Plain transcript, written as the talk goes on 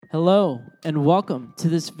Hello, and welcome to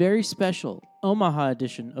this very special Omaha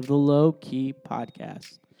edition of the Low Key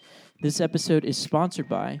Podcast. This episode is sponsored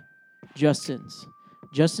by Justin's.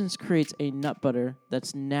 Justin's creates a nut butter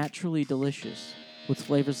that's naturally delicious with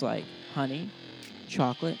flavors like honey,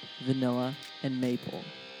 chocolate, vanilla, and maple.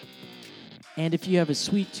 And if you have a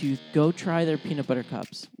sweet tooth, go try their peanut butter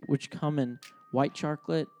cups, which come in white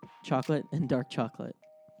chocolate, and dark chocolate.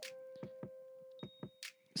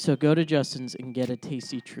 So go to Justin's and get a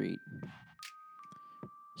tasty treat.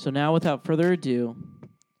 So now, without further ado,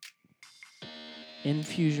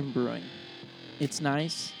 Infusion Brewing. It's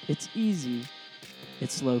nice, it's easy,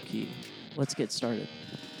 it's low-key. Let's get started.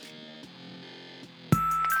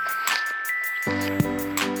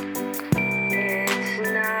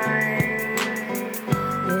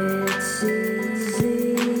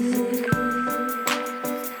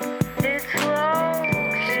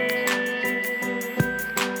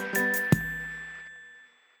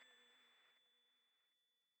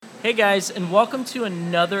 Hey guys, and welcome to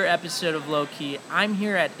another episode of Low Key. I'm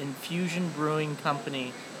here at Infusion Brewing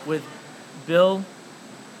Company with Bill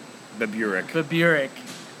Baburek.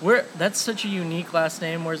 That's such a unique last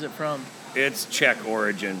name. Where's it from? It's Czech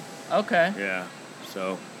origin. Okay. Yeah.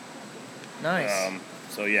 So. Nice.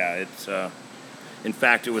 It's. In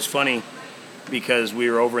fact, it was funny because we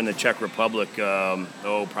were over in the Czech Republic.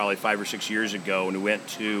 Probably 5 or 6 years ago, and we went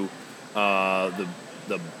to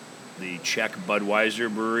the Czech Budweiser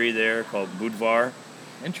brewery there called Budvar.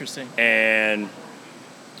 Interesting. And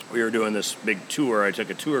we were doing this big tour. I took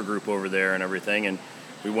a tour group over there and everything, and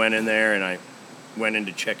we went in there, and I went in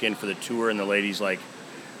to check in for the tour, and the lady's like,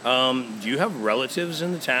 do you have relatives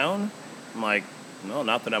in the town? I'm like, no,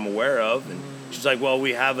 not that I'm aware of. And she's like, well,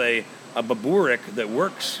 we have a Baburek that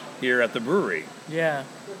works here at the brewery. Yeah.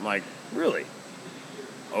 I'm like, really?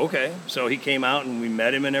 Okay. So he came out, and we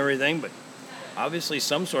met him and everything, but obviously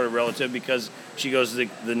some sort of relative, because she goes, the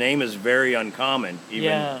name is very uncommon,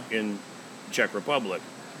 even in Czech Republic.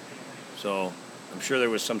 So I'm sure there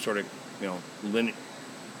was some sort of,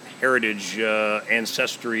 heritage,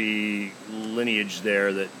 ancestry lineage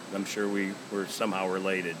there that I'm sure we were somehow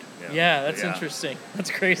related. Yeah, that's interesting. That's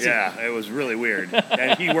crazy. Yeah, it was really weird.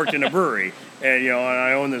 And he worked in a brewery, and and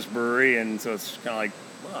I own this brewery, and so it's kind of like,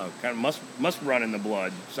 wow, kind of must run in the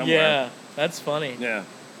blood somewhere. Yeah, that's funny. Yeah.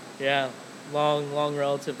 Yeah. Long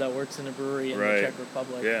relative that works in a brewery in the Czech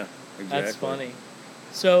Republic. Yeah, exactly. That's funny.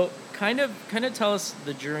 So, kind of tell us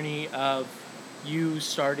the journey of you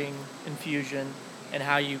starting Infusion and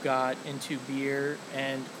how you got into beer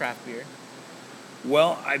and craft beer.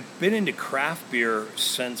 Well, I've been into craft beer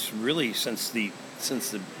since the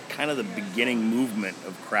kind of the beginning movement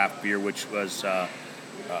of craft beer, which was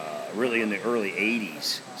really in the early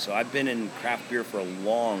 '80s. So I've been in craft beer for a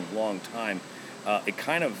long time. It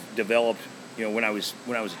kind of developed. When I was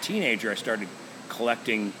a teenager, I started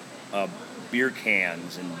collecting beer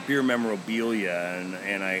cans and beer memorabilia,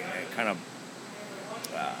 and I kind of,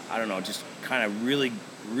 just kind of really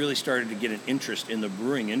started to get an interest in the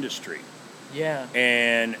brewing industry. Yeah.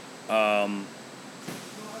 And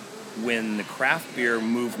when the craft beer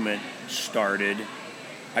movement started,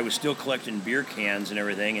 I was still collecting beer cans and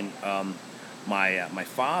everything, and my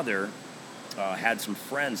father had some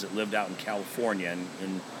friends that lived out in California,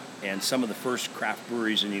 and some of the first craft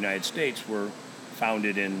breweries in the United States were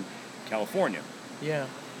founded in California. Yeah.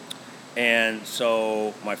 And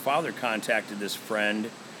so my father contacted this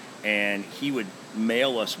friend, and he would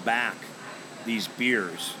mail us back these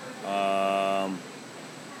beers. So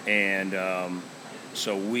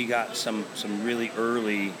we got some really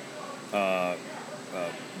early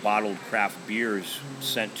bottled craft beers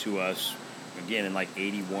sent to us, again in like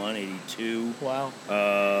 81, 82. Wow.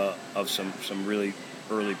 Of some really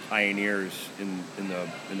early pioneers in the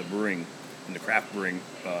brewing, in the craft brewing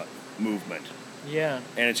movement. Yeah.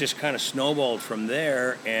 And it just kind of snowballed from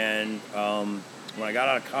there. And when I got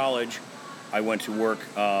out of college, I went to work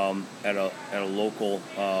at a local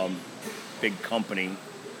big company,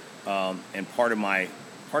 and part of my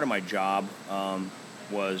job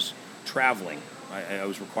was traveling. I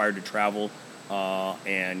was required to travel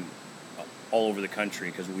and all over the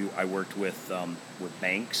country, because I worked with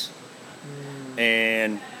banks.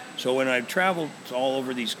 And so when I traveled all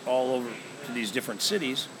over to these different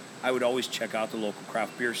cities, I would always check out the local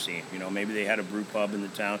craft beer scene. Maybe they had a brew pub in the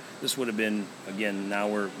town. This would have been, again, now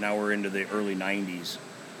we're into the early 90s.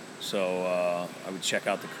 So I would check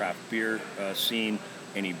out the craft beer scene,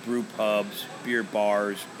 any brew pubs, beer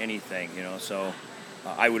bars, anything. So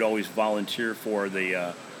I would always volunteer for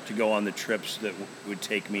to go on the trips that would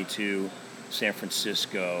take me to San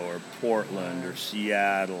Francisco or Portland or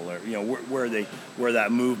Seattle, or where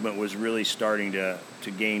that movement was really starting to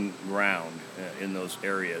gain ground in those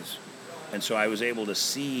areas. And so I was able to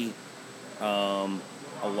see a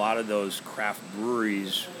lot of those craft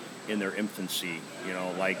breweries in their infancy,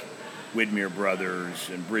 like Widmer Brothers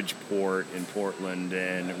and Bridgeport in Portland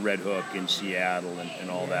and Red Hook in Seattle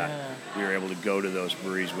and all that. We were able to go to those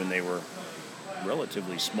breweries when they were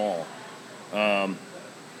relatively small. And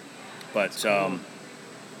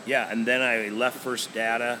then I left First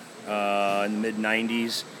Data in the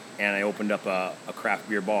mid-'90s, and I opened up a craft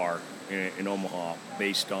beer bar in Omaha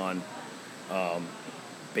based on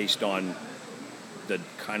the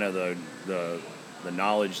kind of the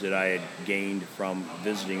knowledge that I had gained from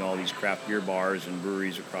visiting all these craft beer bars and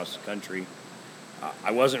breweries across the country.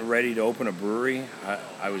 I wasn't ready to open a brewery.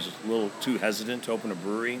 I was a little too hesitant to open a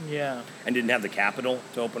brewery. Yeah. And didn't have the capital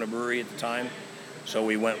to open a brewery at the time. So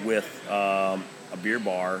we went with a beer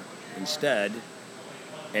bar instead.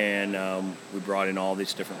 And we brought in all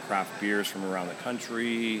these different craft beers from around the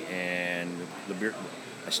country. And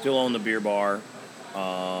I still own the beer bar.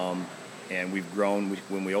 And we've grown.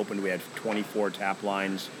 When we opened, we had 24 tap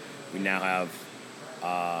lines. We now have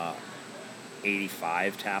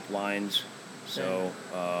 85 tap lines. So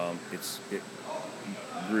it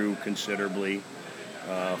grew considerably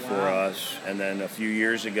for us. And then a few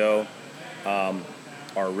years ago, our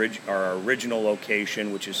original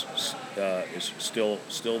location, which is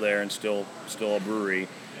still there and still a brewery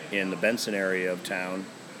in the Benson area of town,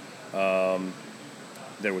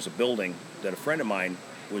 there was a building that a friend of mine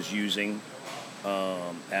was using he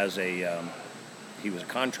was a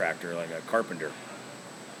contractor, like a carpenter,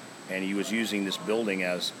 and he was using this building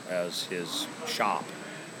as his shop.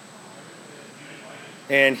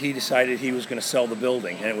 And he decided he was going to sell the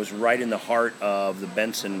building, and it was right in the heart of the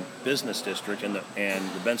Benson Business District, and the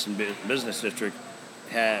Benson Business District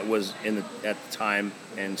was at the time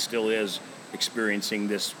and still is experiencing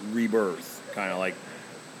this rebirth, kind of like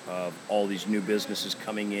all these new businesses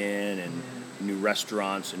coming in and new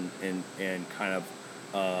restaurants and kind of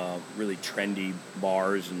really trendy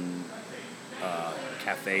bars and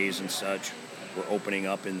cafes and such were opening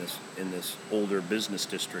up in this older business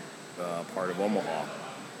district part of Omaha.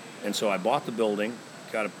 And so I bought the building,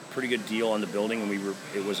 got a pretty good deal on the building, and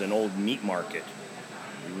it was an old meat market.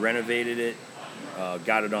 We renovated it,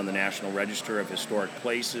 got it on the National Register of Historic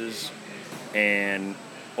Places, and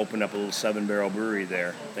opened up a little 7-barrel brewery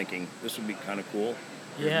there, thinking this would be kind of cool.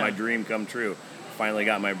 Here's my dream come true. Finally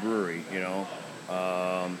got my brewery,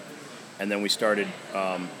 and then we started,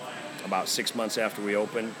 about 6 months after we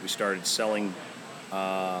opened, we started selling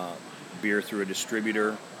beer through a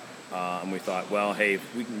distributor. And we thought, well, hey,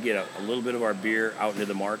 if we can get a little bit of our beer out into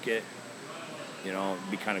the market, it'd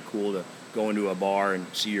be kind of cool to go into a bar and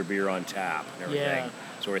see your beer on tap and everything. Yeah.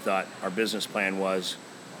 So we thought our business plan was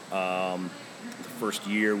the first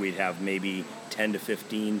year we'd have maybe 10 to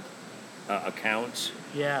 15 accounts.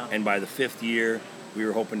 Yeah. And by the 5th year, we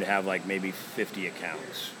were hoping to have like maybe 50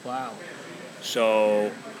 accounts. Wow. So,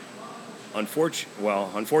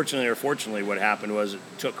 unfortunately or fortunately, what happened was it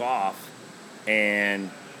took off, and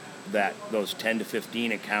those 10 to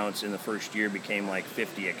 15 accounts in the first year became like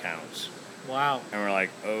 50 accounts. Wow. And we're like,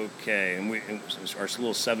 okay. And our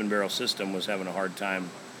little 7-barrel system was having a hard time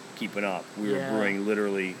keeping up. We were brewing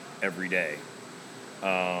literally every day.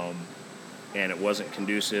 And it wasn't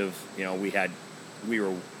conducive. We had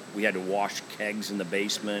to wash kegs in the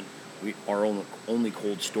basement. Our only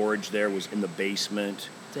cold storage there was in the basement.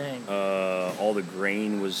 Dang. All the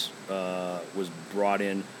grain was brought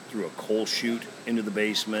in through a coal chute into the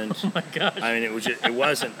basement. Oh my gosh. I mean,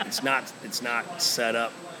 it's not set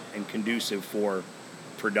up and conducive for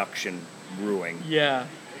production brewing. Yeah.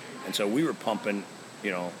 And so we were pumping,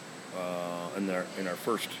 our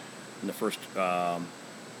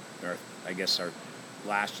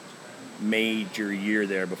last major year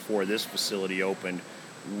there before this facility opened,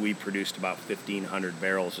 we produced about 1,500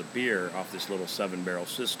 barrels of beer off this little 7-barrel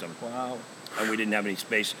system. Wow. And we didn't have any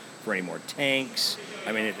space for any more tanks.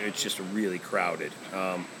 I mean, it's just really crowded.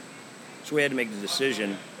 So we had to make the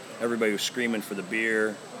decision. Everybody was screaming for the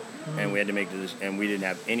beer, and we had to make and we didn't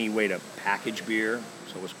have any way to package beer,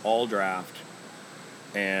 so it was all draft.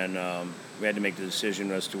 And we had to make the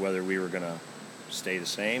decision as to whether we were going to stay the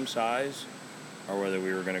same size or whether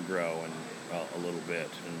we were going to grow a little bit.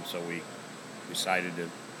 And so we decided to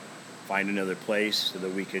find another place so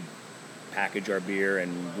that we could package our beer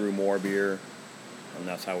and brew more beer, and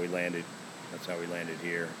that's how we landed. That's how we landed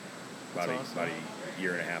here about a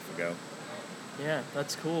year and a half ago. Yeah,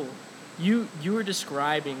 that's cool. You were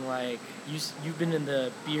describing like you've been in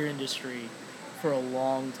the beer industry for a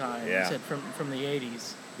long time. Yeah. You said from the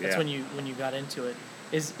 80s. That's Yeah. when you got into it.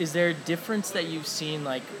 Is there a difference that you've seen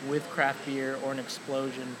like with craft beer or an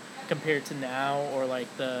explosion compared to now or like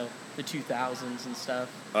the 2000s and stuff?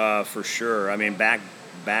 For sure. I mean, back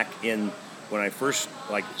in when I first,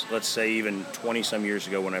 like, let's say even 20 some years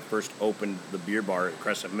ago, when I first opened the beer bar at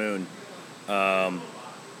Crescent Moon,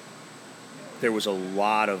 there was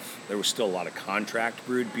still a lot of contract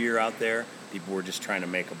brewed beer out there. People were just trying to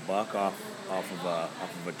make a buck off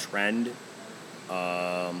of a trend.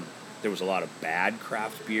 There was a lot of bad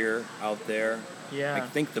craft beer out there. Yeah. I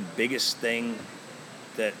think the biggest thing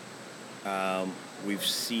that we've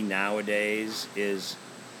seen nowadays is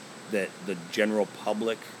that the general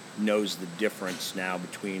public knows the difference now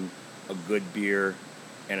between a good beer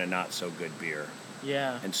and a not so good beer.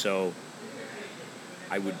 Yeah. And so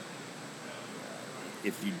I would,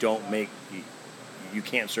 if you don't make, you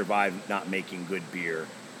can't survive not making good beer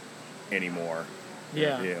anymore.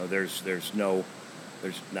 Yeah. You know, there's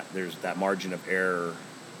that margin of error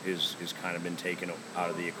is kind of been taken out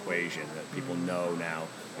of the equation, that people know now.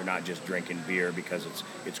 They're not just drinking beer because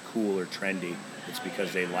it's cool or trendy. It's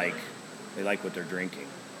because they like what they're drinking.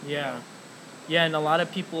 Yeah. Yeah, and a lot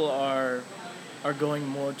of people are going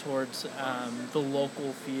more towards the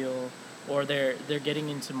local feel, or they're getting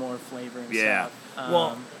into more flavor and stuff.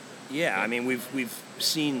 Well, yeah. I mean, we've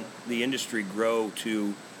seen the industry grow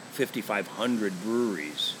to 5,500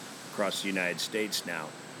 breweries across the United States now.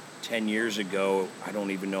 10 years ago, I don't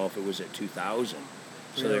even know if it was at 2,000.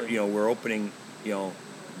 So Really? we're opening.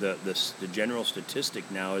 The general statistic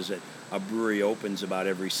now is that a brewery opens about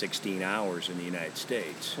every 16 hours in the United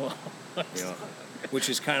States. Well, Which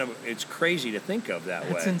is it's crazy to think of that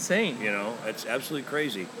way. it's insane. It's absolutely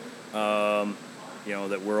crazy.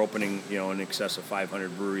 That we're opening, in excess of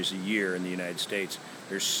 500 breweries a year in the United States.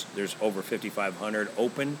 There's over 5,500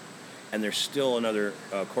 open, and there's still another,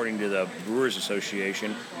 according to the Brewers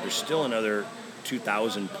Association, there's still another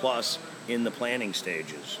 2,000 plus in the planning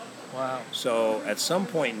stages. Wow. So at some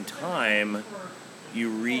point in time, you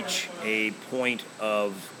reach a point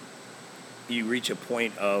of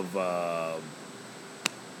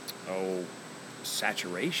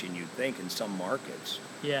saturation, you'd think, in some markets.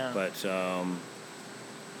 Yeah. But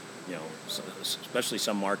especially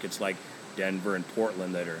some markets like Denver and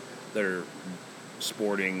Portland that are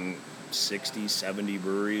sporting 60, 70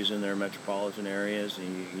 breweries in their metropolitan areas,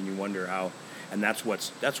 and you wonder how. And that's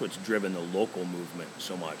what's driven the local movement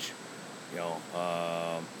so much.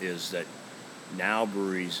 Is that now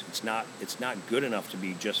breweries, it's not good enough to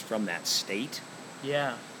be just from that state.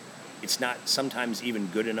 Yeah. It's not sometimes even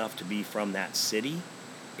good enough to be from that city.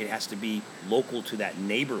 It has to be local to that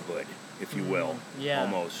neighborhood, if you will. Yeah.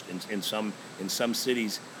 Almost. In some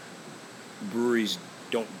cities, breweries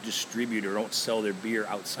don't distribute or don't sell their beer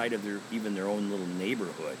outside of their own little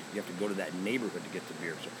neighborhood. You have to go to that neighborhood to get the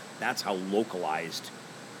beer. So that's how localized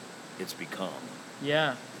it's become.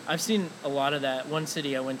 Yeah. I've seen a lot of that. One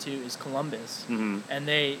city I went to is Columbus, and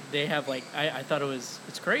they have I thought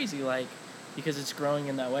it's crazy, because it's growing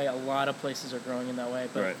in that way. A lot of places are growing in that way,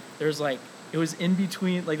 but Right. there's it was in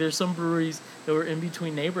between. There's some breweries that were in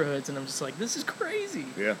between neighborhoods, and I'm just like, this is crazy.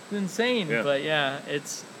 Yeah. It's insane. Yeah. But yeah,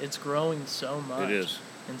 it's growing so much. It is.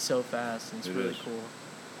 And so fast. And it's It really is. cool.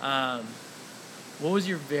 What was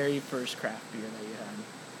your very first craft beer that you had?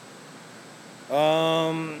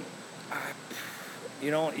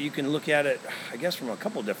 You can look at it, I guess, from a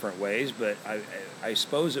couple different ways, but I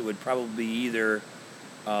suppose it would probably be either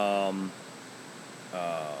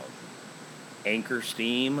Anchor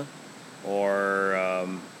Steam or, a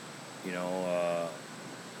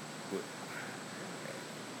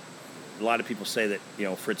lot of people say that,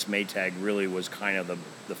 Fritz Maytag really was kind of the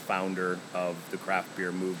founder of the craft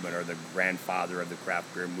beer movement, or the grandfather of the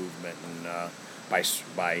craft beer movement, and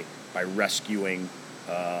by rescuing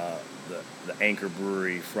the Anchor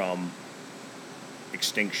Brewery from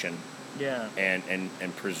extinction. Yeah. And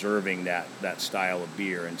preserving that style of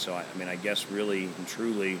beer. And so I guess really and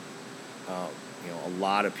truly, a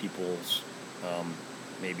lot of people's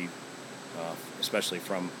maybe especially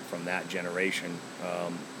from that generation,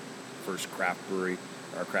 first craft brewery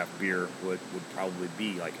or craft beer would probably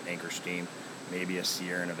be like an Anchor Steam, maybe a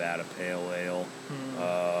Sierra Nevada Pale Ale,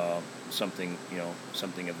 something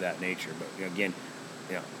of that nature. But again,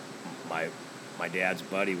 my dad's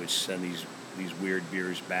buddy would send these weird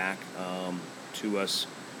beers back to us,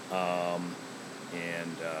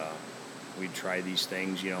 and we'd try these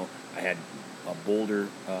things. I had a Boulder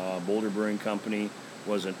Brewing Company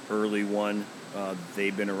was an early one.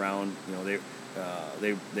 They've been around.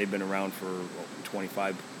 They've been around for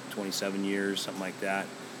 25, 27 years, something like that.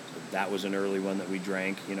 That was an early one that we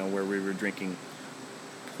drank, where we were drinking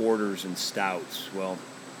porters and stouts. Well,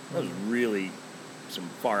 that was really some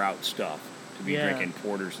far out stuff to be drinking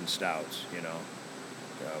porters and stouts,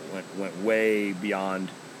 went way beyond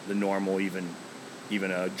the normal, even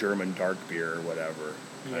a German dark beer or whatever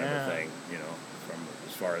kind of a thing, from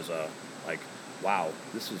as far as wow,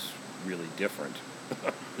 this is really different.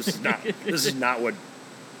 This is not what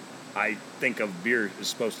I think of beer is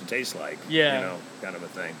supposed to taste like. Yeah. Kind of a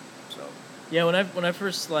thing. So. Yeah, when I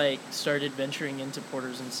first started venturing into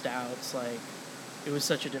porters and stouts, it was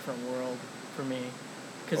such a different world for me.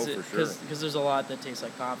 Because there's a lot that tastes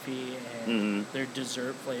like coffee, and their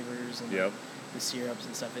dessert flavors and the syrups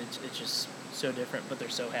and stuff. It's just so different, but they're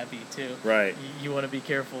so heavy too. Right. You want to be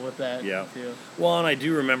careful with that too. Well, and I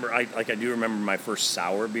do remember my first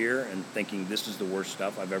sour beer and thinking this is the worst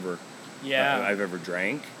stuff I've ever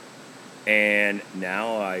drank, and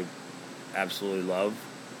now I absolutely love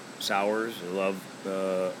sours. I love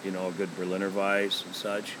a good Berliner Weiss and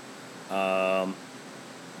such.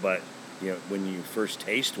 But when you first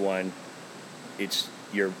taste one, it's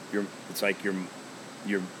like your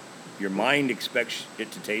mind expects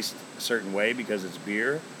it to taste a certain way because it's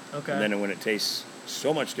beer. Okay. And then when it tastes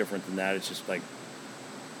so much different than that, it's just like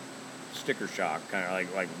sticker shock, kind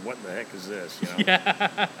of like what the heck is this?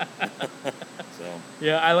 Yeah. So.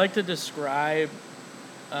 Yeah, I like to describe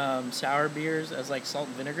sour beers as like salt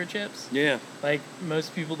and vinegar chips. Yeah. Like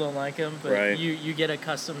most people don't like them, but you get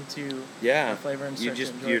accustomed to the flavor and start to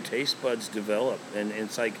enjoy your it. taste buds develop, and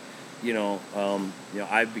it's like,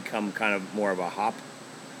 I've become kind of more of a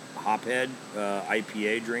hophead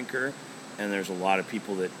IPA drinker, and there's a lot of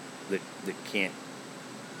people that can't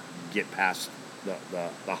get past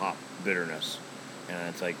the hop bitterness, and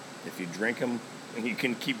it's like if you drink them, and you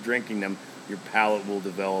can keep drinking them, your palate will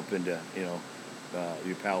develop to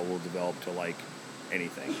like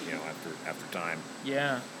anything, after time.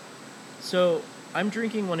 Yeah. So I'm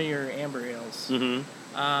drinking one of your amber ales. Mm-hmm.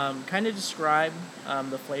 Kind of describe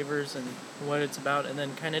the flavors and what it's about, and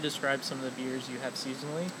then kind of describe some of the beers you have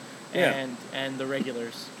seasonally, and the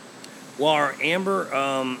regulars. Well, our amber,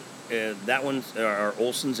 that one's our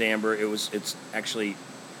Olson's Amber. It's actually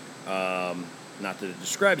not that it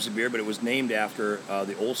describes the beer, but it was named after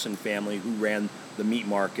the Olson family who ran the meat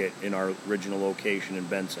market in our original location in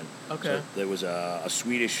Benson. Okay. So there was a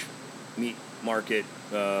Swedish meat market,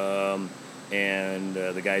 and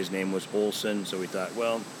the guy's name was Olson. So we thought,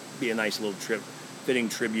 well, it'd be a nice little fitting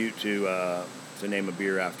tribute to name a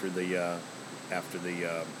beer after the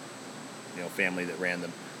family that ran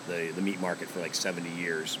the meat market for like 70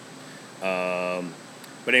 years. But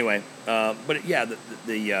anyway,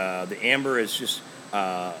 the amber is just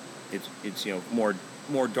it's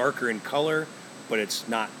more darker in color, but it's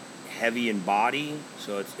not heavy in body.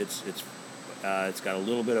 So it's got a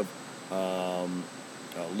little bit of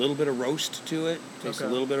roast to it. Takes a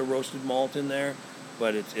little bit of roasted malt in there,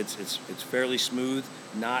 but it's fairly smooth.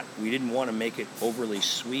 We didn't want to make it overly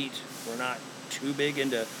sweet. We're not too big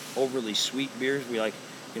into overly sweet beers. We like,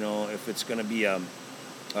 if it's going to be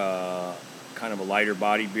kind of a lighter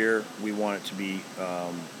body beer, we want it to be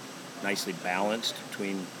nicely balanced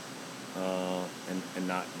between and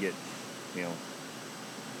not get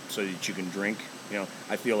so that you can drink.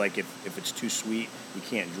 I feel like if it's too sweet, you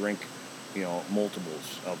can't drink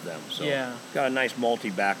multiples of them. So it's got a nice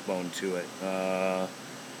malty backbone to it, and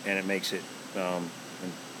it makes it an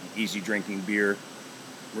easy drinking beer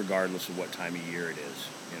regardless of what time of year it is.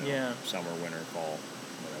 Summer, winter, fall,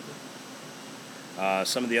 whatever.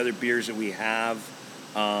 Some of the other beers that we have,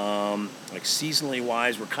 like seasonally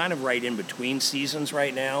wise, we're kind of right in between seasons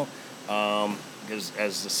right now, because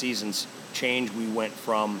as the seasons change, we went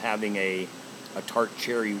from having a tart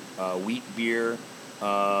cherry wheat beer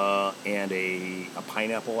and a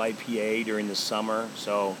pineapple IPA during the summer.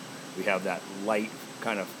 So we have that light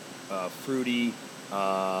kind of fruity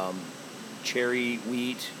cherry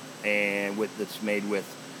wheat, and that's made with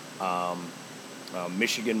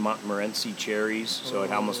Michigan Montmorency cherries. So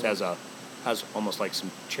it almost has almost like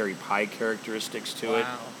some cherry pie characteristics to it.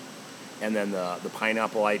 And then the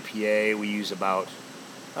pineapple IPA, we use about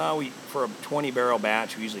for a 20 barrel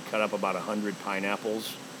batch, we usually cut up about 100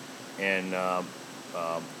 pineapples and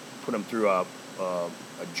put them through a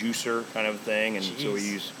juicer kind of thing, and so we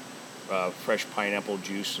use fresh pineapple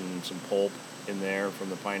juice and some pulp in there from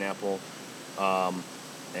the pineapple,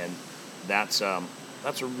 and that's a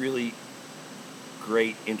really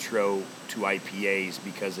great intro to IPAs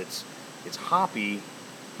because it's hoppy,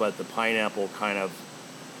 but the pineapple kind of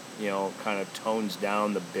kind of tones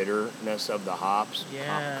down the bitterness of the hops.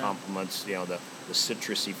 Yeah. Complements, the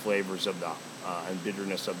citrusy flavors of the and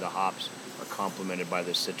bitterness of the hops are complemented by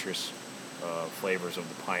the citrus flavors of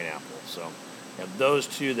the pineapple. So those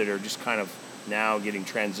two that are just kind of now getting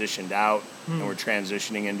transitioned out, and we're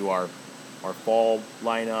transitioning into our fall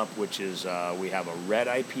lineup, which is we have a red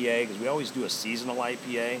IPA, because we always do a seasonal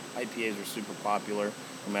IPA. IPAs are super popular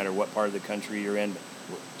no matter what part of the country you're in.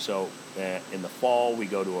 So in the fall, we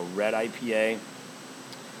go to a red IPA,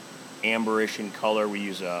 amberish in color. We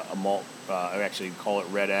use a malt, I actually call it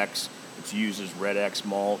Red X. It uses Red X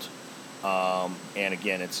malt. And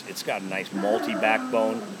again, it's got a nice malty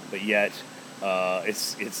backbone, but yet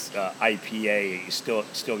it's IPA. You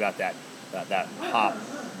still got that hop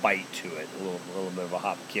bite to it, a little bit of a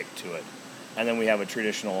hop kick to it. And then we have a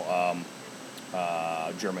traditional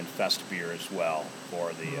German Fest beer as well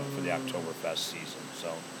for the Oktoberfest season.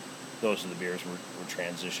 So those are the beers we're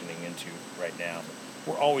transitioning into right now.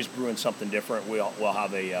 We're always brewing something different. We'll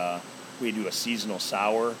have we do a seasonal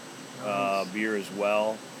sour beer as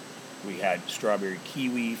well. We had strawberry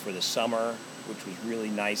kiwi for the summer, which was really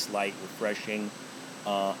nice, light, refreshing.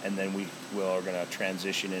 And then are going to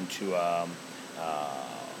transition into an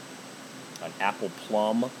apple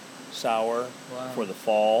plum sour for the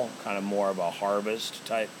fall, kind of more of a harvest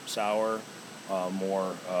type sour,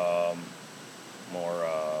 more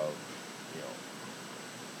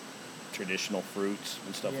traditional fruits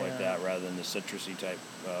and stuff like that, rather than the citrusy type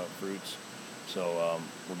fruits. So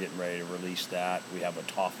we're getting ready to release that. We have a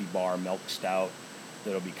toffee bar milk stout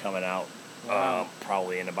that'll be coming out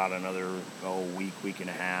probably in about another week and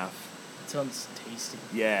a half. It sounds tasty.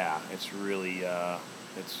 Yeah, it's really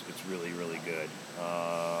it's really good.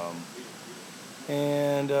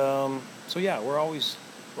 So yeah, we're always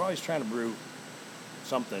trying to brew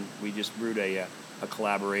something. We just brewed a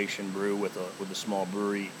collaboration brew with a small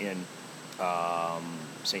brewery in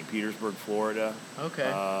St. Petersburg, Florida. Okay.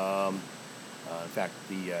 In fact,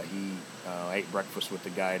 I ate breakfast with the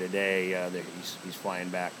guy today. He's flying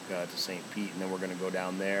back to St. Pete, and then we're going to go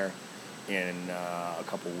down there in a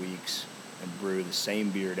couple weeks and brew the same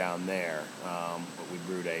beer down there. But we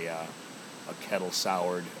brewed a kettle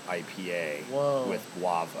soured IPA with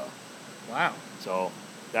guava. Wow. So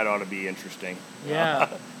that ought to be interesting. Yeah.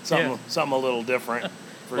 Something a little different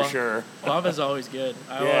for sure. Guava's always good.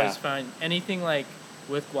 I always find anything like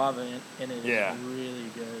with guava in it is really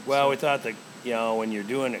good. Well, we thought that when you're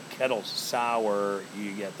doing a kettle sour,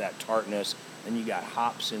 you get that tartness, and you got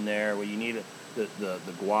hops in there. Well, you need the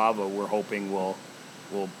guava. We're hoping will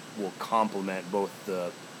complement both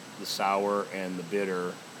the sour and the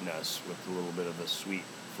bitterness with a little bit of the sweet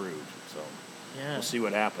fruit. So we'll see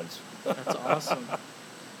what happens. That's awesome.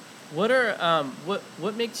 What are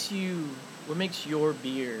what makes your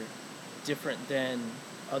beer different than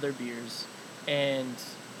other beers, and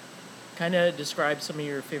kind of describe some of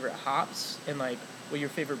your favorite hops and like what your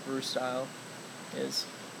favorite brew style is?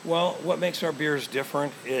 Well, what makes our beers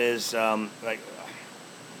different is our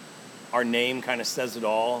name kind of says it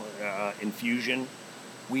all. Infusion.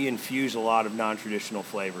 We infuse a lot of non-traditional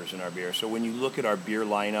flavors in our beer. So when you look at our beer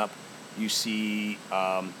lineup, you see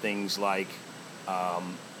things like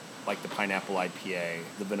the pineapple IPA,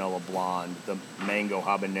 the vanilla blonde, the mango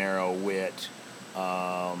habanero wit.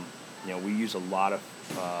 We use a lot of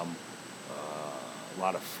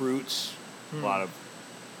fruits, a lot of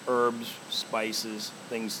herbs, spices,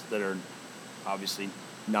 things that are obviously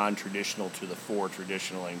non-traditional to the four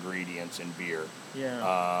traditional ingredients in beer.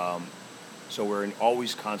 Yeah. So we're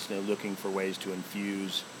always constantly looking for ways to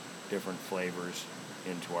infuse different flavors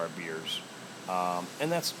into our beers,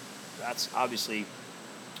 and that's obviously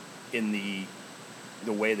in the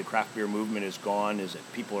way the craft beer movement has gone, is that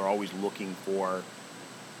people are always looking for.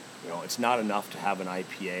 It's not enough to have an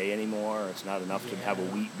IPA anymore. It's not enough to have a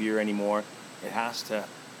wheat beer anymore. It has to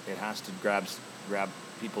grab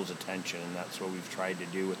people's attention, and that's what we've tried to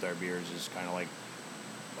do with our beers. Is kind of like,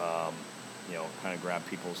 kind of grab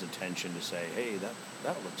people's attention to say, hey,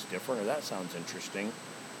 that looks different, or that sounds interesting,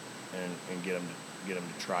 and get them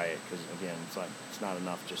to try it. Because again, it's not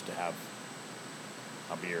enough just to have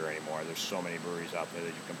a beer anymore. There's so many breweries out there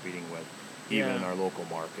that you're competing with, even in our local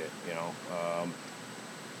market.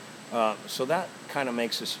 So that kind of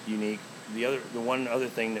makes us unique. The one other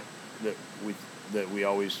thing that we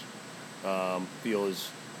always feel is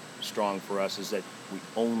strong for us is that we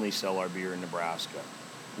only sell our beer in Nebraska.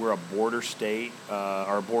 We're a border state,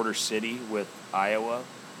 or a border city with Iowa.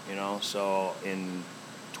 So in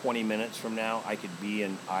 20 minutes from now, I could be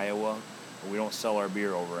in Iowa. We don't sell our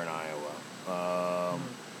beer over in Iowa.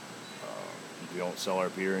 We don't sell our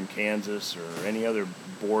beer in Kansas or any other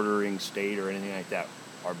bordering state or anything like that.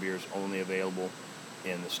 our beer is only available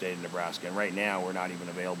in the state of Nebraska, and right now we're not even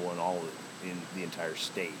available in the entire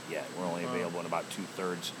state yet. We're only available in about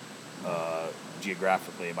 2/3,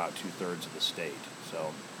 geographically about 2/3 of the state.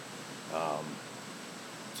 So,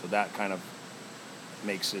 so that kind of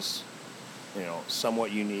makes us,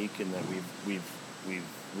 somewhat unique in that we've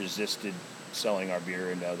resisted selling our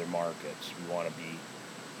beer into other markets.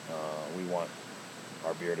 We want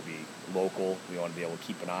our beer to be local. We want to be able to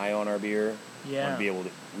keep an eye on our beer. Yeah. We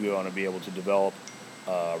want to be able to develop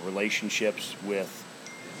relationships with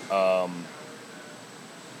our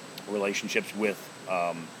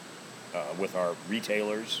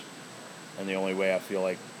retailers, and the only way I feel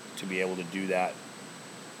like to be able to do that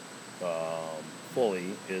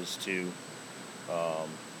fully is to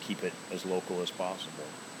keep it as local as possible.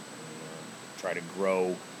 Try to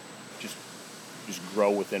grow, just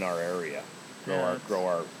grow within our area, grow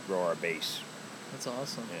our base. That's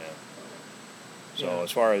awesome. Yeah. So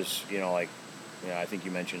as far as I think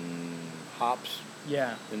you mentioned hops.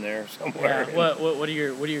 Yeah. In there somewhere. Yeah. What are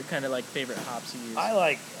your kind of like favorite hops you use?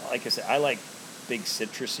 like I said, I like big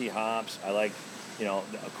citrusy hops. I like,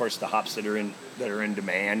 of course, the hops that are in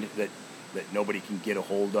demand that nobody can get a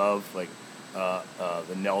hold of, like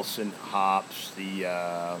the Nelson hops, the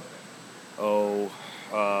of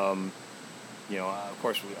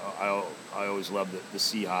course I always love the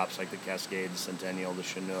C hops, like the Cascade, the Centennial, the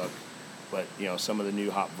Chinook. But, some of the new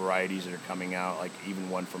hop varieties that are coming out, like even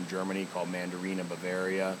one from Germany called Mandarina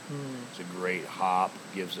Bavaria. It's a great hop,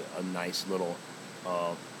 gives a nice little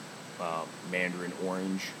mandarin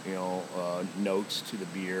orange, notes to the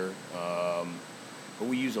beer. But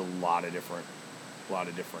we use a lot of different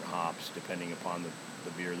hops depending upon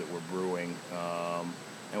the beer that we're brewing.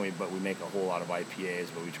 But we make a whole lot of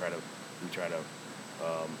IPAs, but we try to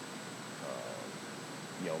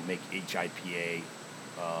make each IPA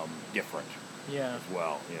different as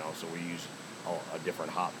well, so we use a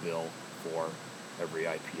different hop bill for every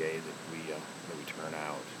IPA that we turn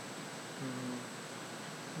out.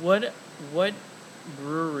 What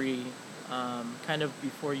brewery, kind of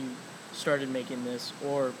before you started making this,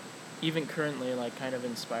 or even currently, like kind of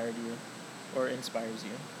inspired you or inspires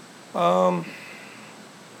you?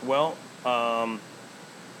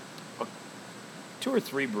 Two or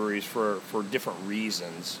three breweries for different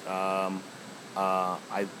reasons.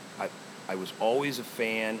 I was always a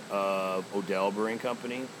fan of Odell Brewing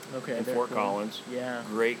Company in Fort Collins. Yeah.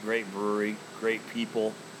 Great brewery, great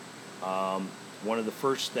people. One of the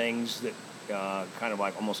first things that kind of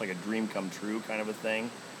like almost like a dream come true kind of a thing,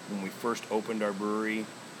 when we first opened our brewery,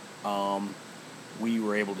 we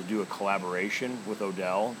were able to do a collaboration with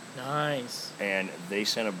Odell. Nice. And they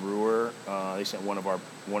sent a brewer. They sent one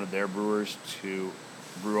of their brewers to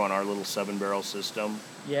brew on our little 7-barrel system.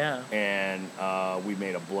 Yeah. And we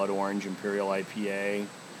made a blood orange Imperial IPA,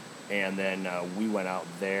 and then we went out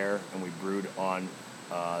there and we brewed on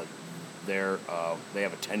their. They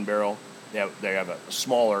have a 10-barrel. They have a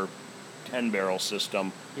smaller 10-barrel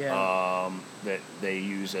system. Yeah. That they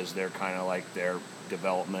use as their kind of like their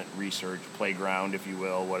development research playground, if you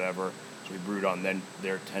will, whatever. So we brewed on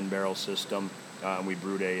their 10-barrel system. We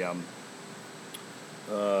brewed a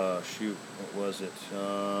what was it?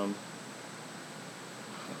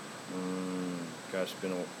 Gosh, it's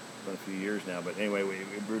been a few years now. But anyway, we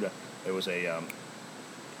brewed it was a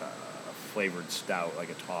flavored stout, like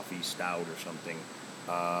a toffee stout or something,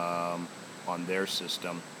 on their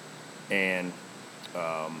system, and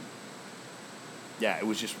it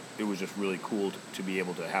was just really cool to be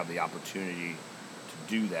able to have the opportunity to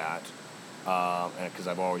do that, and because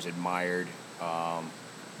I've always admired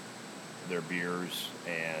their beers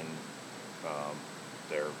and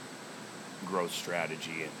their growth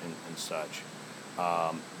strategy and such.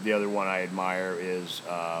 The other one I admire is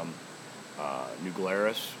New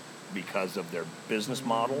Glarus, because of their business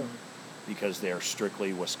model, because they're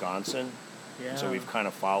strictly Wisconsin. Yeah. So we've kind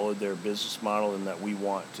of followed their business model in that we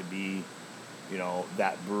want to be,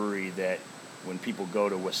 that brewery that when people go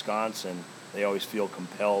to Wisconsin, they always feel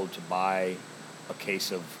compelled to buy a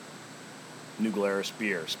case of New Glarus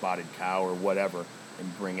beer, Spotted Cow or whatever,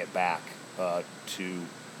 and bring it back to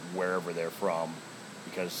wherever they're from,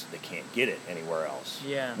 because they can't get it anywhere else.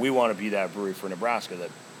 Yeah. We want to be that brewery for Nebraska,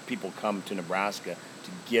 that people come to Nebraska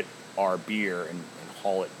to get our beer and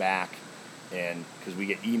haul it back, and because we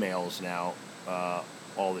get emails now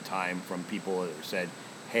all the time from people that said,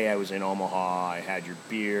 hey, I was in Omaha, I had your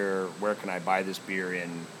beer, where can I buy this beer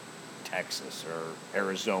in Texas or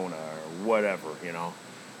Arizona or whatever,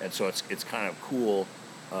 And so it's kind of cool.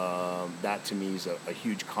 That to me is a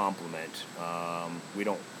huge compliment. We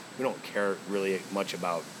don't care really much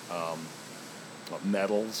about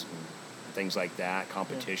medals things like that,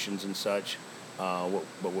 competitions and such.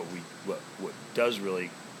 What does really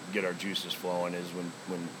get our juices flowing is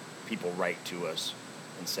when people write to us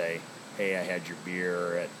and say, "Hey, I had your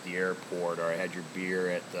beer at the airport," or "I had your beer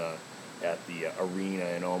at the arena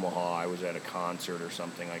in Omaha. I was at a concert," or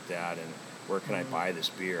something like that, and where can I buy this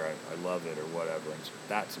beer? I love it, or whatever. And so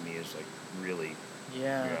that to me is like really,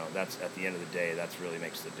 that's at the end of the day, that's really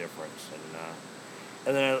makes the difference.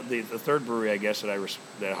 And then the third brewery, I guess, that I have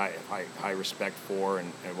high respect for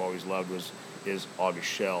and I've always loved is August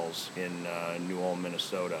Shells in New Ulm,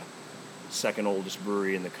 Minnesota. Second oldest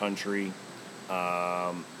brewery in the country.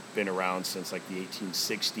 Been around since like the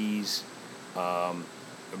 1860s. A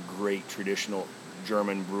great traditional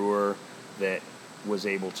German brewer that was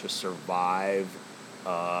able to survive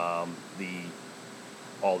all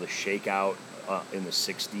the shakeout in the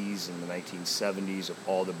 60s and the 1970s of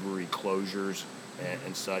all the brewery closures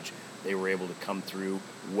and such. They were able to come through,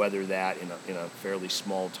 weather that in a fairly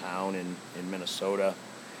small town in Minnesota,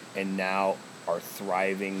 and now are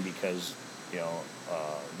thriving because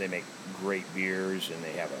they make great beers and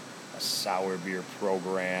they have a sour beer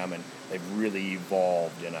program, and they've really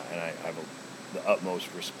evolved. And I have the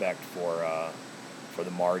utmost respect for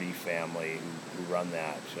the Marty family who run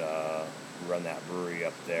that brewery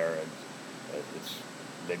up there, and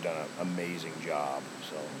they've done an amazing job.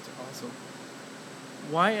 So that's awesome.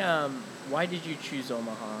 Why did you choose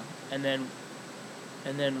Omaha? And then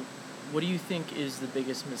what do you think is the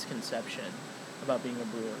biggest misconception about being a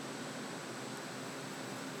brewer?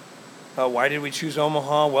 Why did we choose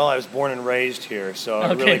Omaha? Well, I was born and raised here, so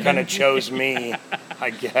it really kind of chose me, I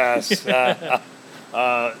guess. That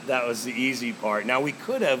was the easy part. Now, we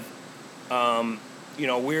could have,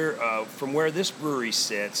 we're from where this brewery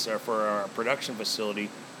sits, or for our production facility,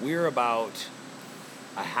 we're about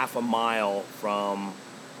a half a mile from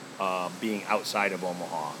being outside of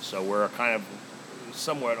Omaha. So we're kind of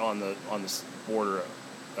somewhat on the border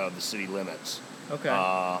of the city limits. Okay.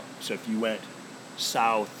 So if you went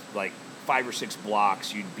south, like 5 or 6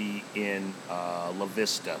 blocks, you'd be in La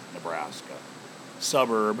Vista, Nebraska.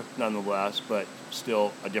 Suburb, nonetheless, but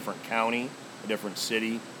still a different county, a different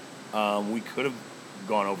city. We could have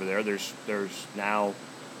gone over there. There's now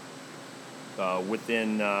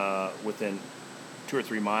within 2 or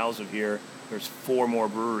 3 miles of here, there's 4 more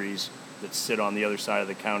breweries that sit on the other side of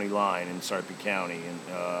the county line in Sarpy County, and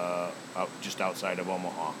just outside of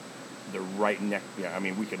Omaha. They're right next. Yeah, I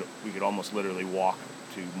mean, we could almost literally walk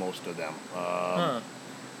to most of them.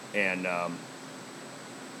 And I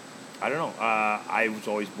don't know. I was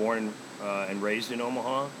always born and raised in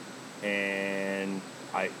Omaha, and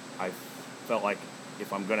I felt like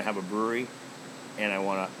if I'm going to have a brewery, and I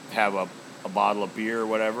want to have a bottle of beer or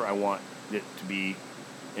whatever, I want it to be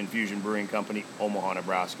Infusion Brewing Company, Omaha,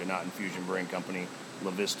 Nebraska, not Infusion Brewing Company,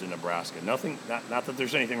 La Vista, Nebraska. Nothing. Not that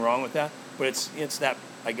there's anything wrong with that, but it's that,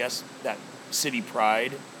 I guess, that city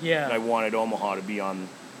pride. Yeah. I wanted Omaha to be on.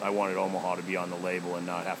 I wanted Omaha to be on the label and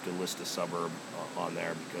not have to list a suburb on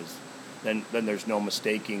there, because then there's no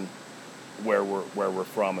mistaking where we're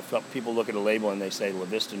from. If people look at a label and they say La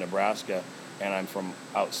Vista, Nebraska, and I'm from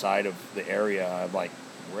outside of the area, I'm like,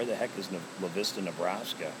 where the heck is La Vista,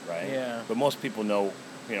 Nebraska, right? Yeah. But most people know.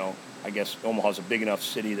 I guess Omaha's a big enough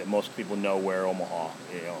city that most people know where Omaha,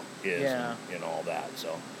 is, and all that.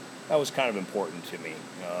 So that was kind of important to me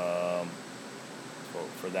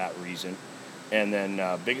for that reason. And then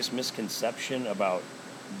biggest misconception about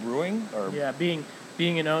brewing, or being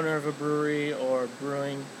an owner of a brewery or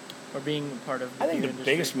brewing or being part of the I think beer the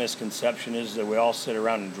industry. biggest misconception is that we all sit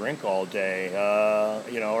around and drink all day,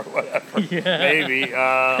 or whatever. Yeah. Maybe,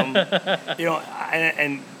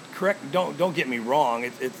 and correct. Don't get me wrong.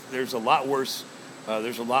 There's a lot worse.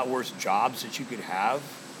 There's a lot worse jobs that you could have,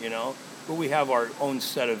 But we have our own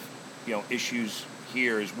set of, issues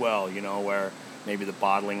here as well, where maybe the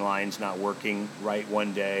bottling line's not working right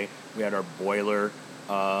one day. We had our boiler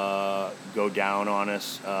go down on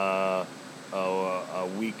us a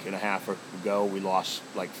week and a half ago. We lost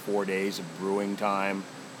like 4 days of brewing time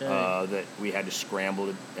that we had to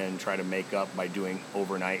scramble and try to make up by doing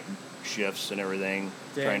overnight shifts and everything.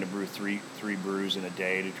 Dang. Trying to brew three brews in a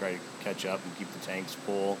day to try to catch up and keep the tanks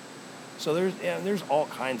full. So there's all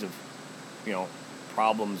kinds of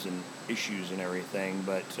problems and issues and everything.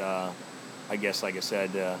 But I guess, like I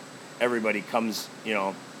said, everybody comes.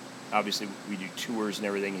 Obviously we do tours and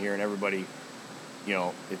everything here, and everybody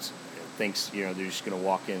thinks they're just going to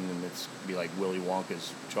walk in and it's be like Willy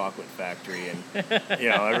Wonka's chocolate factory, and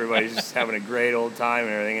everybody's just having a great old time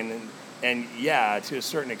and everything. And yeah, to a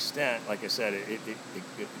certain extent, like I said, it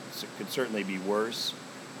could certainly be worse,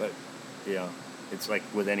 but it's like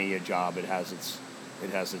with any job, it has its it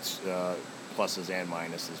has its pluses and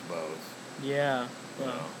minuses both. Yeah. You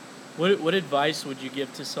Wow. know. What advice would you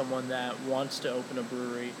give to someone that wants to open a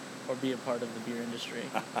brewery or be a part of the beer industry?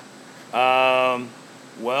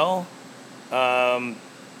 Well,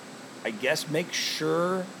 I guess make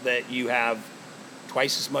sure that you have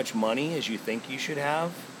twice as much money as you think you should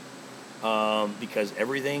have, because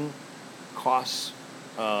everything costs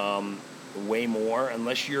way more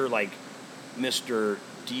unless you're like Mr.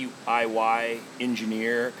 DIY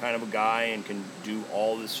engineer kind of a guy and can do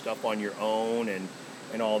all this stuff on your own and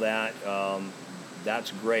all that.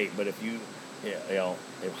 That's great. But if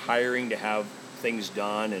if hiring to have things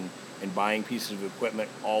done and buying pieces of equipment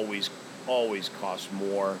always costs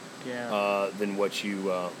more than what you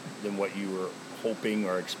were hoping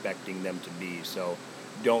or expecting them to be. So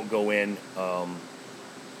don't go in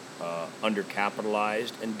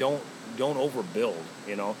undercapitalized, and don't overbuild.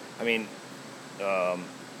 I mean,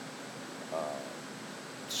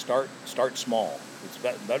 start small. It's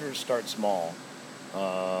better to start small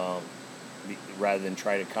rather than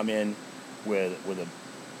try to come in with a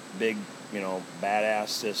big, badass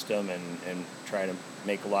system and try to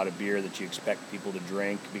make a lot of beer that you expect people to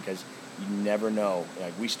drink, because you never know.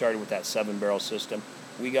 Like, we started with that 7-barrel system.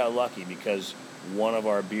 We got lucky because one of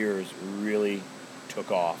our beers really took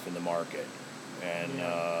off in the market, and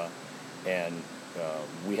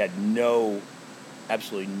we had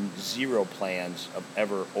absolutely zero plans of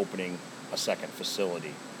ever opening a second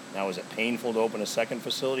facility. Now, is it painful to open a second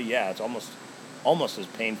facility? Yeah, it's almost as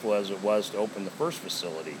painful as it was to open the first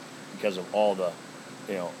facility, because of all the,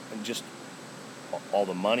 just all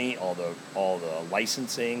the money, all the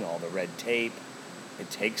licensing, all the red tape. It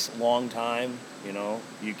takes a long time.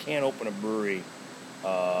 You can't open a brewery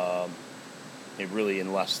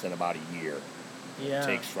in less than about a year. Yeah. It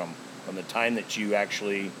takes from the time that you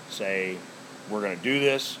actually say, we're going to do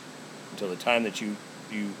this, until the time that you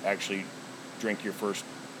actually drink your first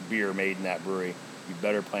beer made in that brewery. You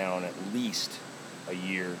better plan on at least a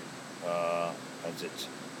year, as it's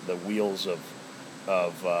the wheels of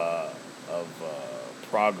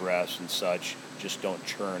progress and such just don't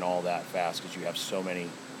churn all that fast, because you have so many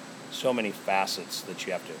facets that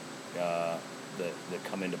you have to that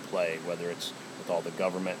come into play, whether it's with all the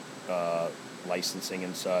government licensing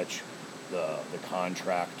and such, the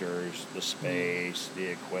contractors, the space, the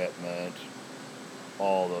equipment.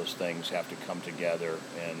 All those things have to come together,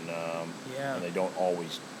 and they don't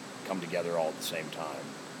always come together all at the same time.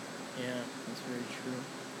 Yeah, that's very true.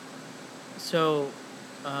 So,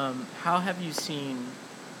 how have you seen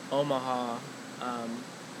Omaha's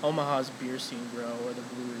beer scene grow, or the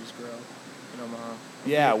breweries grow in Omaha?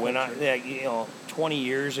 Yeah, 20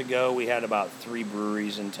 years ago we had about 3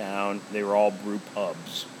 breweries in town. They were all brew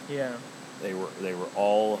pubs. Yeah. They were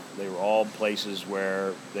all places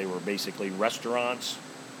where they were basically restaurants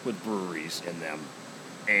with breweries in them.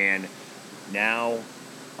 And now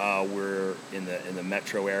we're in the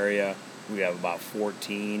metro area. We have about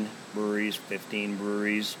 14 breweries, 15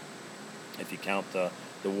 breweries, if you count the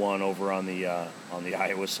one over on the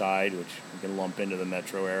Iowa side, which we can lump into the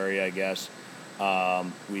metro area, I guess. We'll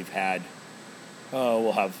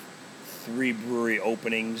have 3 brewery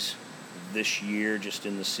openings this year just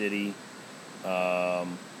in the city. But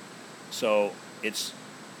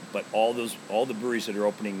all the breweries that are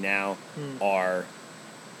opening now are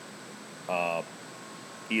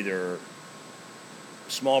either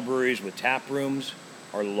small breweries with tap rooms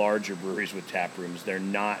or larger breweries with tap rooms. They're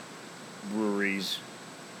not breweries.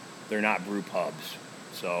 They're not brew pubs.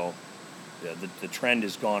 So the trend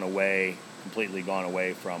has completely gone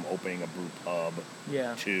away from opening a brew pub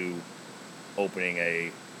to opening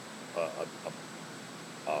a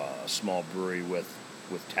small brewery with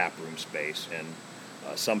tap room space. And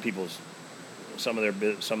some of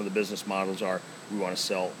the business models are, we want to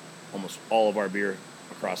sell almost all of our beer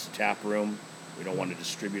across the tap room. We don't want to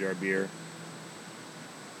distribute our beer.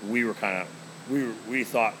 We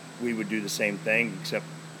thought we would do the same thing, except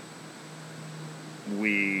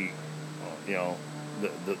we,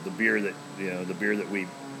 the beer that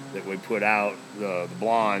we put out, the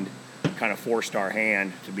blonde, kind of forced our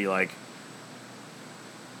hand to be like,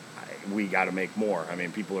 we got to make more. I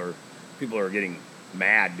mean, people are getting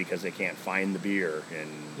mad because they can't find the beer, and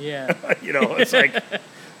it's like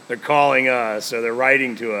they're calling us or they're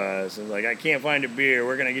writing to us and like, I can't find a beer.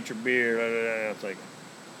 We're gonna get your beer. It's like,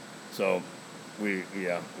 so we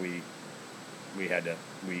had,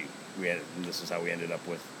 and this is how we ended up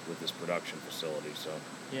with this production facility. So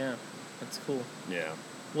yeah, that's cool. Yeah.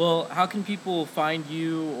 Well, how can people find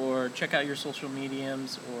you or check out your social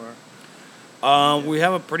mediums or? We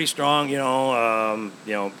have a pretty strong,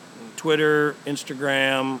 Twitter,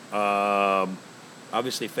 Instagram,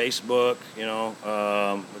 obviously Facebook,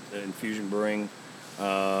 with the Infusion Brewing.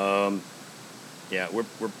 Yeah,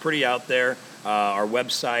 we're pretty out there. Our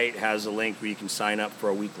website has a link where you can sign up for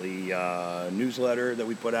a weekly newsletter that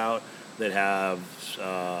we put out that have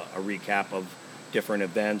a recap of different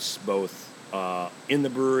events, both in the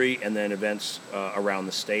brewery and then events around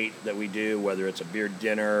the state that we do, whether it's a beer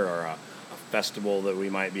dinner or a festival that we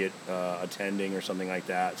might be attending or something like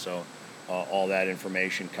that. So all that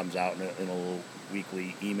information comes out in a little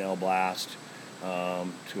weekly email blast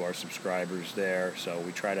to our subscribers there. So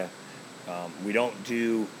we try to, we don't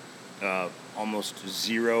do almost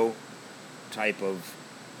zero type of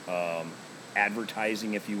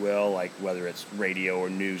advertising, if you will, like whether it's radio or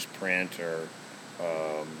newsprint or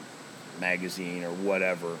magazine or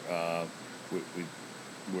whatever.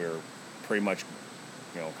 We're pretty much,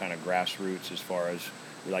 kind of grassroots as far as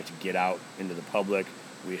we like to get out into the public.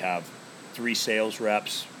 We have 3 sales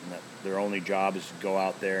reps. And their only job is to go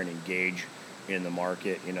out there and engage in the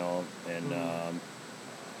market, and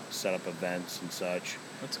set up events and such.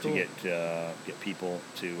 That's cool. To get people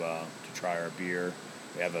to try our beer.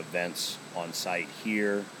 We have events on site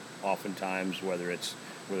here, oftentimes, whether it's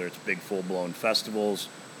big full-blown festivals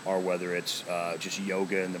or whether it's just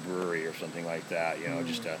yoga in the brewery or something like that.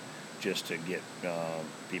 Just to get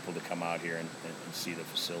people to come out here and see the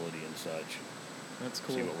facility and such. That's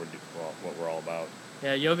cool. See what we're all about.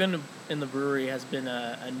 Yeah, yoga in the brewery has been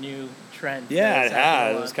a new trend. Yeah, it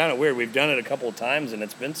has. It's kind of weird. We've done it a couple of times, and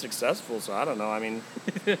it's been successful, so I don't know. I mean,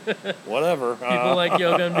 whatever. People like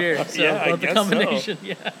yoga and beer, so yeah, both the combination,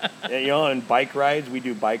 so. Yeah, and bike rides. We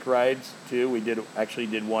do bike rides, too. We did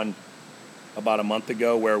one about a month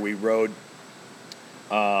ago where we rode,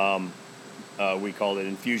 we called it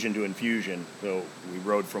Infusion to Infusion. So we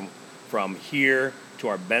rode from here to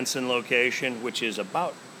our Benson location, which is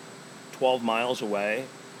about 12 miles away,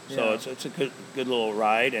 so it's a good little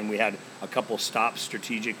ride, and we had a couple stops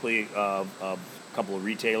strategically of a couple of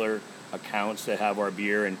retailer accounts that have our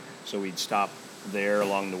beer, and so we'd stop there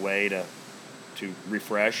along the way to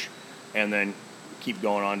refresh, and then keep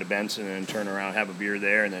going on to Benson, and then turn around, have a beer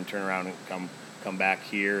there, and then turn around and come back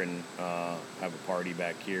here and have a party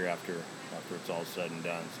back here after it's all said and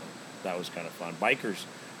done. So that was kind of fun. Bikers,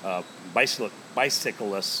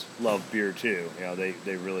 bicyclists love beer too.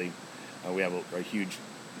 They really. We have a huge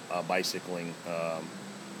bicycling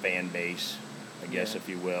fan base, I guess, if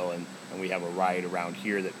you will, and we have a ride around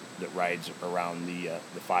here that rides around the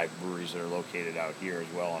 5 breweries that are located out here as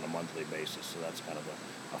well on a monthly basis. So that's kind of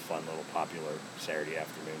a fun little popular Saturday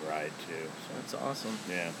afternoon ride too. So that's awesome.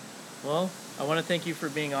 Yeah. Well, I want to thank you for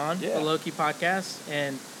being on the Low-Key Podcast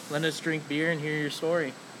and letting us drink beer and hear your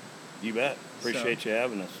story. You bet. Appreciate you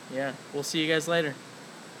having us. Yeah. We'll see you guys later.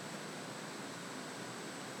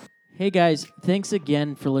 Hey guys, thanks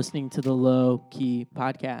again for listening to the Low Key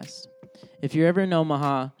Podcast. If you're ever in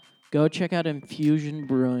Omaha, go check out Infusion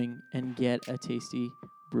Brewing and get a tasty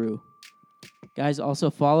brew. Guys, also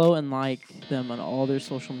follow and like them on all their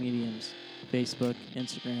social mediums, Facebook,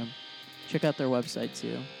 Instagram. Check out their website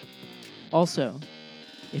too. Also,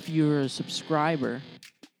 if you're a subscriber,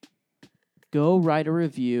 go write a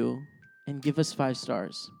review and give us 5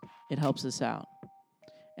 stars. It helps us out.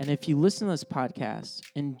 And if you listen to this podcast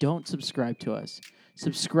and don't subscribe to us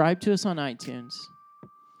on iTunes.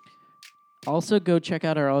 Also, go check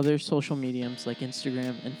out our other social mediums like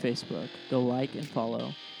Instagram and Facebook. Go like and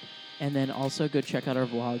follow. And then also go check out our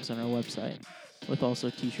vlogs on our website with also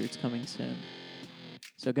t-shirts coming soon.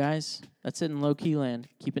 So guys, that's it in low-key land.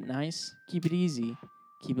 Keep it nice, keep it easy,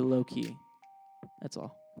 keep it low-key. That's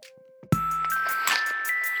all.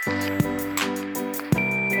 It's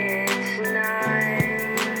nice.